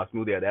 I want my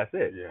smoothie, and that's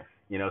it."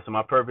 Yeah. So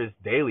my purpose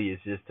daily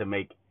is just to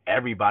make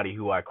everybody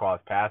who I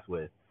cross paths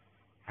with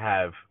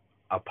have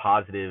a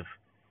positive,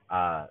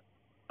 I'm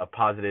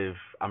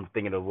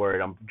thinking of the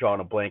word, I'm drawing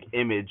a blank,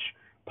 image,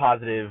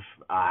 positive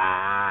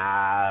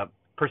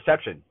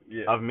perception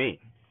of me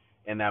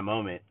in that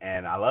moment.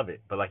 And I love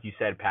it. But like you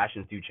said,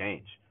 passions do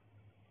change.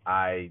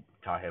 I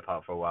taught hip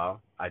hop for a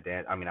while. I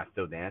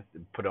still dance,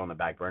 put it on the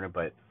back burner,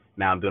 but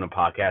now I'm doing a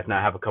podcast. Now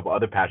I have a couple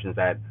other passions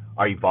that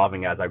are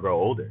evolving as I grow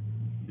older.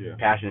 Yeah.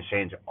 Passions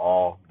change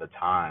all the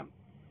time.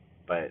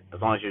 But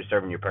as long as you're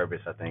serving your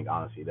purpose, I think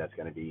honestly that's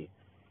gonna be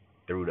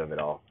the root of it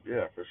all.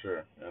 Yeah, for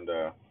sure. And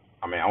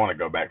I mean, I want to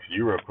go back to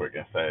you real quick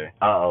and say,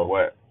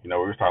 what we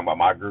were talking about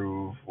my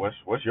groove.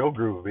 What's your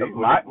groove? B?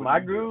 My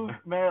groove,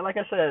 man. Like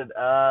I said,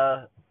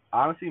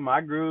 honestly,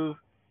 my groove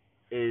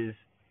is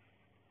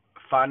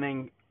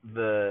finding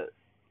the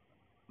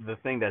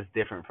thing that's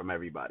different from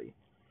everybody.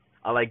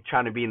 I like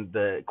trying to be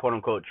the quote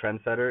unquote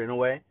trendsetter in a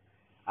way,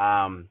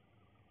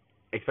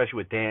 especially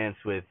with dance,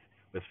 with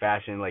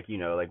fashion. Like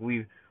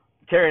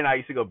Terry and I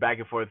used to go back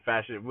and forth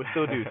fashion. We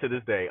still do to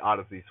this day.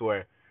 Honestly,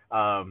 swear.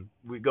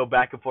 We go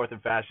back and forth in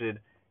fashion.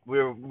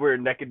 We're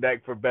neck and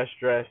neck for best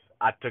dress.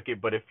 I took it,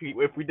 but if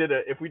we did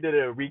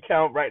a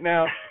recount right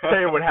now,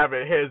 Terry would have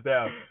it hands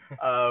down.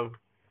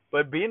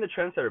 But being the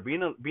trendsetter,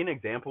 being an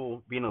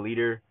example, being a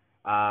leader,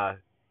 I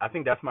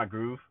think that's my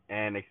groove,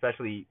 and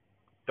especially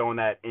throwing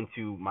that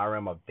into my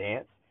realm of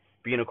dance,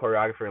 being a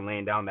choreographer and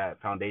laying down that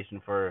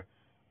foundation for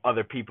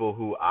other people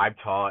who I've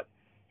taught,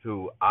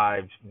 who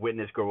I've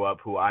witnessed grow up,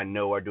 who I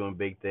know are doing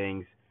big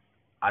things.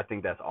 I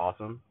think that's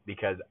awesome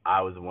because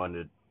I was the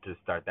one to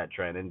start that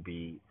trend and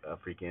be a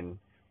freaking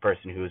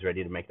person who was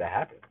ready to make that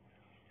happen.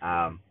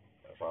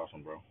 That's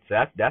awesome, bro. So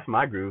that's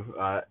my groove.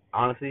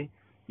 Honestly,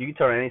 you can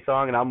turn any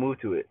song and I'll move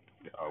to it.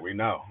 Oh, we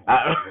know.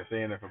 I've been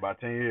saying it for about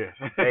 10 years.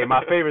 Hey,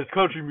 my favorite is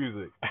country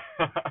music.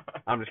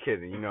 I'm just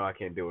kidding. I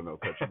can't deal with no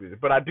country music,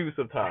 but I do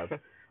sometimes.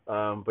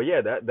 But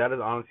yeah, that is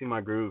honestly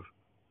my groove.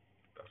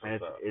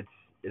 And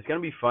it's gonna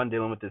be fun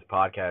dealing with this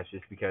podcast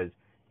just because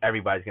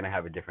everybody's gonna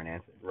have a different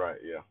answer. Right.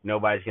 Yeah.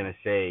 Nobody's gonna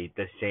say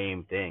the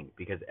same thing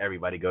because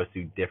everybody goes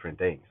through different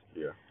things.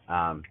 Yeah.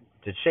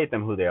 To shape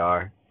them who they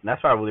are. And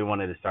that's why I really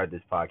wanted to start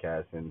this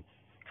podcast and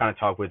kind of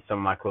talk with some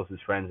of my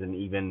closest friends and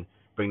even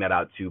bring that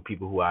out to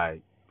people who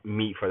I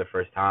meet for the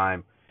first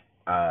time,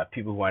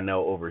 people who I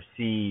know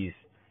overseas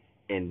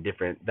in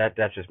different.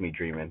 That's just me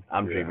dreaming.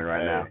 I'm dreaming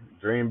right now.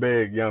 Dream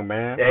big, young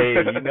man. Hey,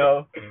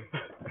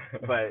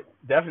 But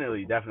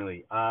definitely.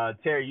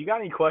 Terry, you got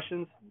any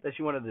questions that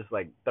you want to just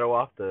throw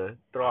off the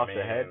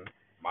head?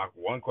 My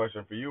one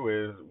question for you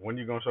is, when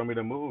you gonna show me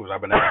the moves?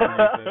 I've been asking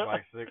you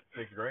since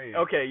sixth grade.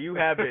 Okay, you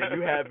have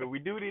it. We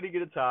do need to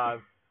get a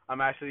time.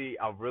 I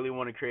really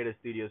want to create a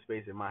studio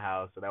space in my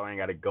house so that way I ain't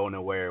got to go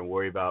nowhere and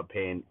worry about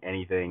paying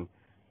anything.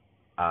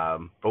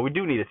 But we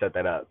do need to set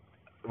that up.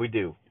 We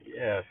do.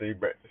 Yeah. See,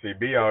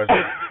 B always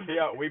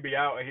we be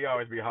out and he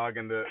always be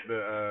hogging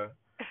the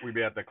we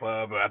be at the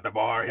club or at the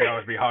bar. He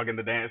always be hogging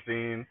the dance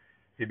scene.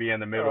 He be in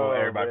the middle.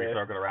 Everybody be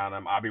circling around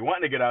him. I be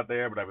wanting to get out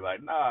there, but I be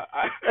like, nah,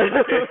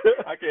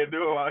 I can't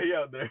do it while he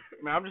out there.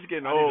 Man, I'm just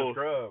getting old.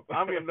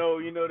 I'm getting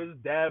old. This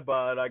dad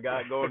bod I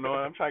got going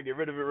on. I'm trying to get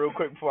rid of it real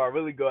quick before I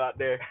really go out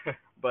there.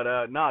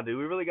 But nah, dude,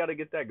 we really got to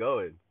get that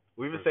going.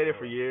 We've been saying it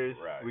for years.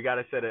 Right. We got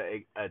to set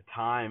a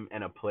time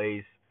and a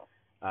place.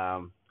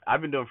 I've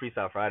been doing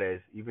Freestyle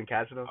Fridays. You've been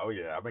catching them? Oh,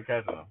 yeah. I've been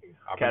catching them.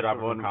 I've been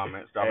dropping some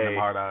comments, dropping them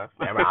hard eyes.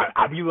 Yeah,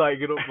 I be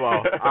liking them.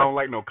 Well, I don't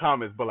like no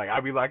comments, but I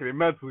be liking it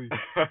mentally.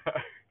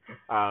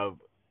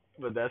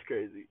 But that's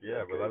crazy.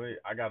 Yeah, but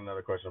I got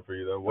another question for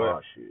you, though.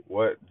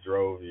 What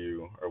drove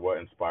you or what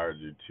inspired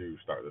you to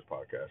start this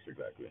podcast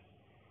exactly?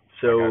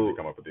 So, how did you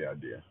come up with the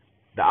idea?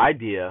 The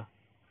idea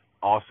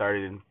all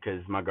started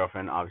because my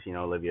girlfriend, obviously,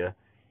 Olivia,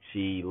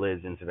 she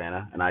lives in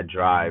Savannah, and I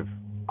drive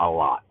a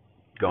lot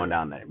going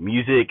down there.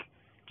 Music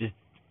just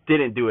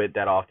didn't do it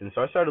that often,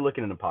 so I started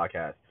looking into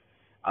podcasts.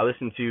 I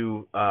listened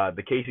to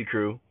the Casey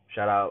Crew.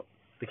 Shout out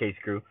the Casey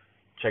Crew.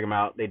 Check them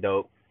out. They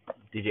dope.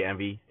 DJ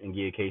Envy and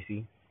Gia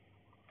Casey.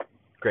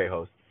 Great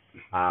host.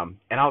 And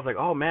I was like,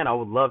 oh, man, I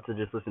would love to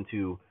just listen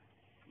to,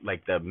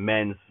 the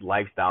men's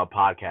lifestyle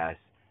podcast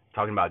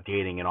talking about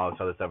dating and all this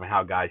other stuff and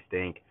how guys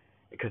think.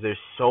 Because there's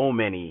so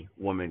many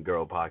women's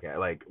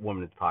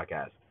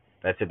podcasts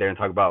that sit there and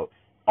talk about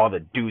all the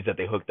dudes that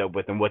they hooked up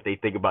with and what they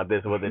think about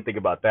this and what they think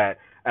about that.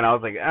 And I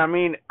was like,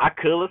 I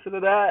could listen to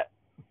that,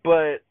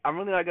 but I'm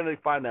really not going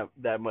to find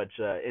that much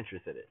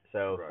interest in it.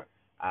 So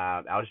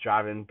I was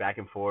driving back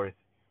and forth,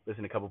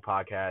 listening to a couple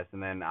podcasts,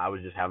 and then I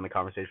was just having a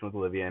conversation with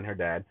Olivia and her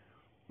dad.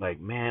 Like,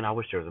 man, I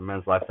wish there was a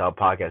men's lifestyle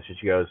podcast.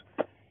 And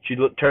she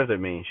turns at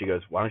me and she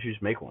goes, why don't you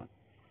just make one?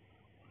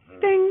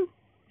 Ding.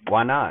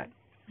 Why not?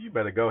 You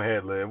better go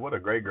ahead, Liv. What a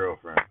great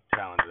girlfriend.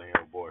 Challenging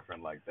her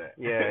boyfriend like that.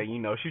 Yeah,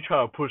 she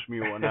tried to push me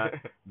and whatnot.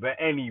 But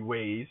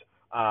anyways,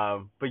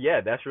 but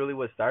yeah, that's really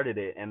what started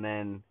it. And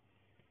then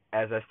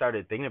as I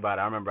started thinking about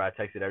it, I remember I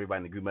texted everybody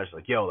in the group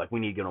message yo, we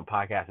need to get on a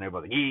podcast. And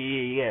everybody was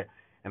like, yeah.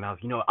 And I was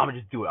I'm going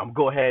to just do it. I'm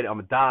going to go ahead. I'm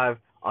going to dive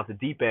off the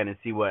deep end and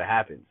see what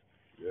happens.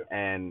 Yeah.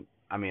 And,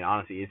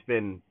 honestly, it's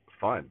been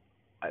fun.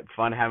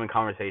 Fun having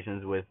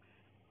conversations with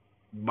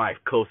my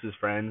closest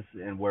friends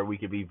and where we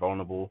could be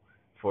vulnerable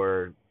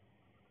for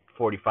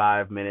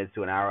 45 minutes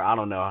to an hour. I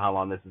don't know how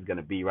long this is going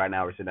to be. Right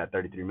now we're sitting at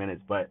 33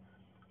 minutes. But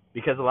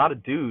because a lot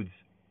of dudes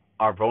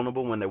are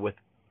vulnerable when they're with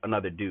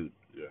another dude.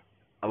 Yeah.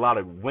 A lot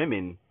of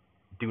women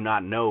do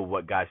not know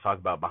what guys talk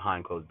about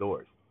behind closed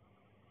doors.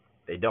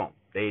 They don't.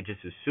 They just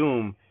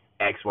assume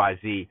X, Y,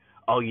 Z.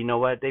 Oh, you know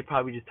what? They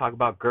probably just talk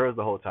about girls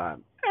the whole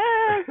time.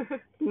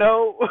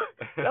 No.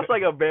 That's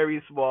a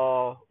very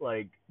small,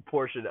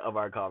 portion of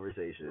our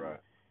conversation. Right.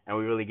 And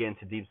we really get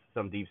into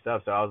some deep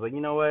stuff. So I was like,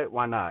 you know what?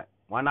 Why not?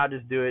 Why not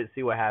just do it,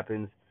 see what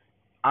happens?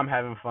 I'm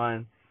having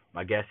fun.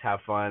 My guests have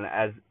fun.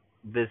 As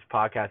this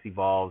podcast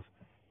evolves,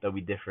 there'll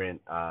be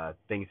different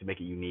things to make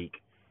it unique.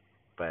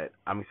 But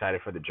I'm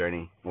excited for the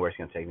journey and where it's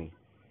gonna take me.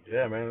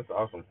 Yeah, man, it's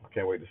awesome. I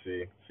can't wait to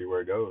see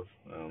where it goes.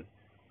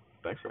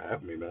 Thanks for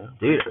having me, man.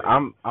 Dude,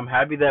 I'm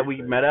happy that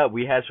we met up.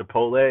 We had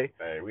Chipotle,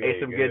 Hey, we ate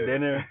some good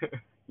dinner.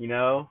 You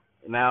know,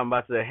 now I'm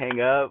about to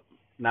hang up.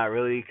 Not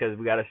really, because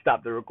we got to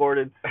stop the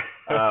recording.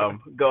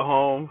 Go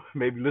home,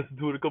 maybe listen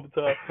to it a couple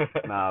times.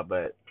 Nah,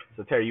 but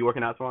so Terry, you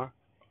working out tomorrow?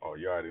 Oh,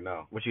 you already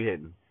know. What you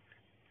hitting?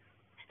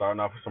 Starting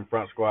off with some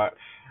front squats,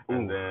 Ooh.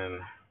 and then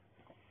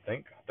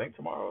I think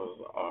tomorrow's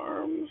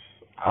arms.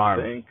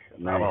 Arms. I think.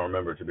 Nice. I don't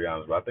remember, to be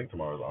honest, but I think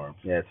tomorrow's arms.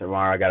 Yeah,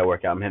 tomorrow I got to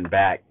work out. I'm hitting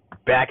back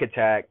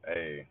attack.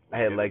 Hey, I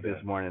had leg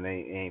this morning.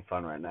 It ain't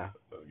fun right now.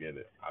 Let's get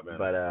it.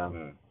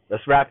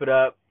 Let's wrap it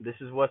up. This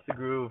is What's the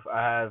Groove.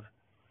 I have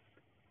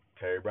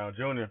Terry Brown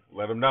Jr.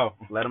 Let him know.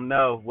 Let them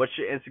know. What's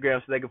your Instagram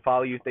so they can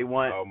follow you if they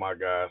want? Oh my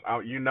gosh,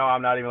 I'm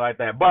not even like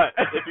that. But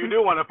if you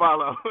do want to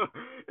follow,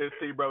 it's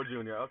T Bro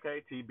Jr.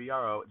 Okay,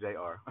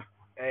 TBROJR.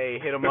 Hey,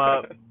 hit him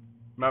up.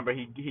 Remember,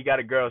 he got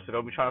a girl, so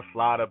don't be trying to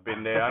slide up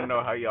in there. I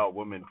know how y'all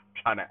women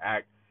trying to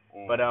act.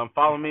 But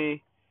follow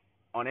me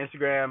on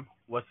Instagram.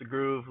 What's the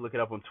Groove? Look it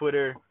up on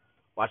Twitter.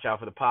 Watch out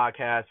for the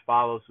podcast.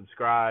 Follow,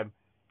 subscribe,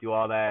 do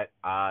all that.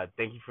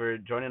 Thank you for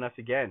joining us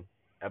again.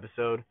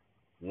 Episode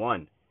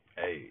 1.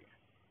 Hey,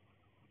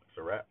 it's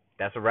a wrap.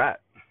 That's a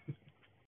wrap.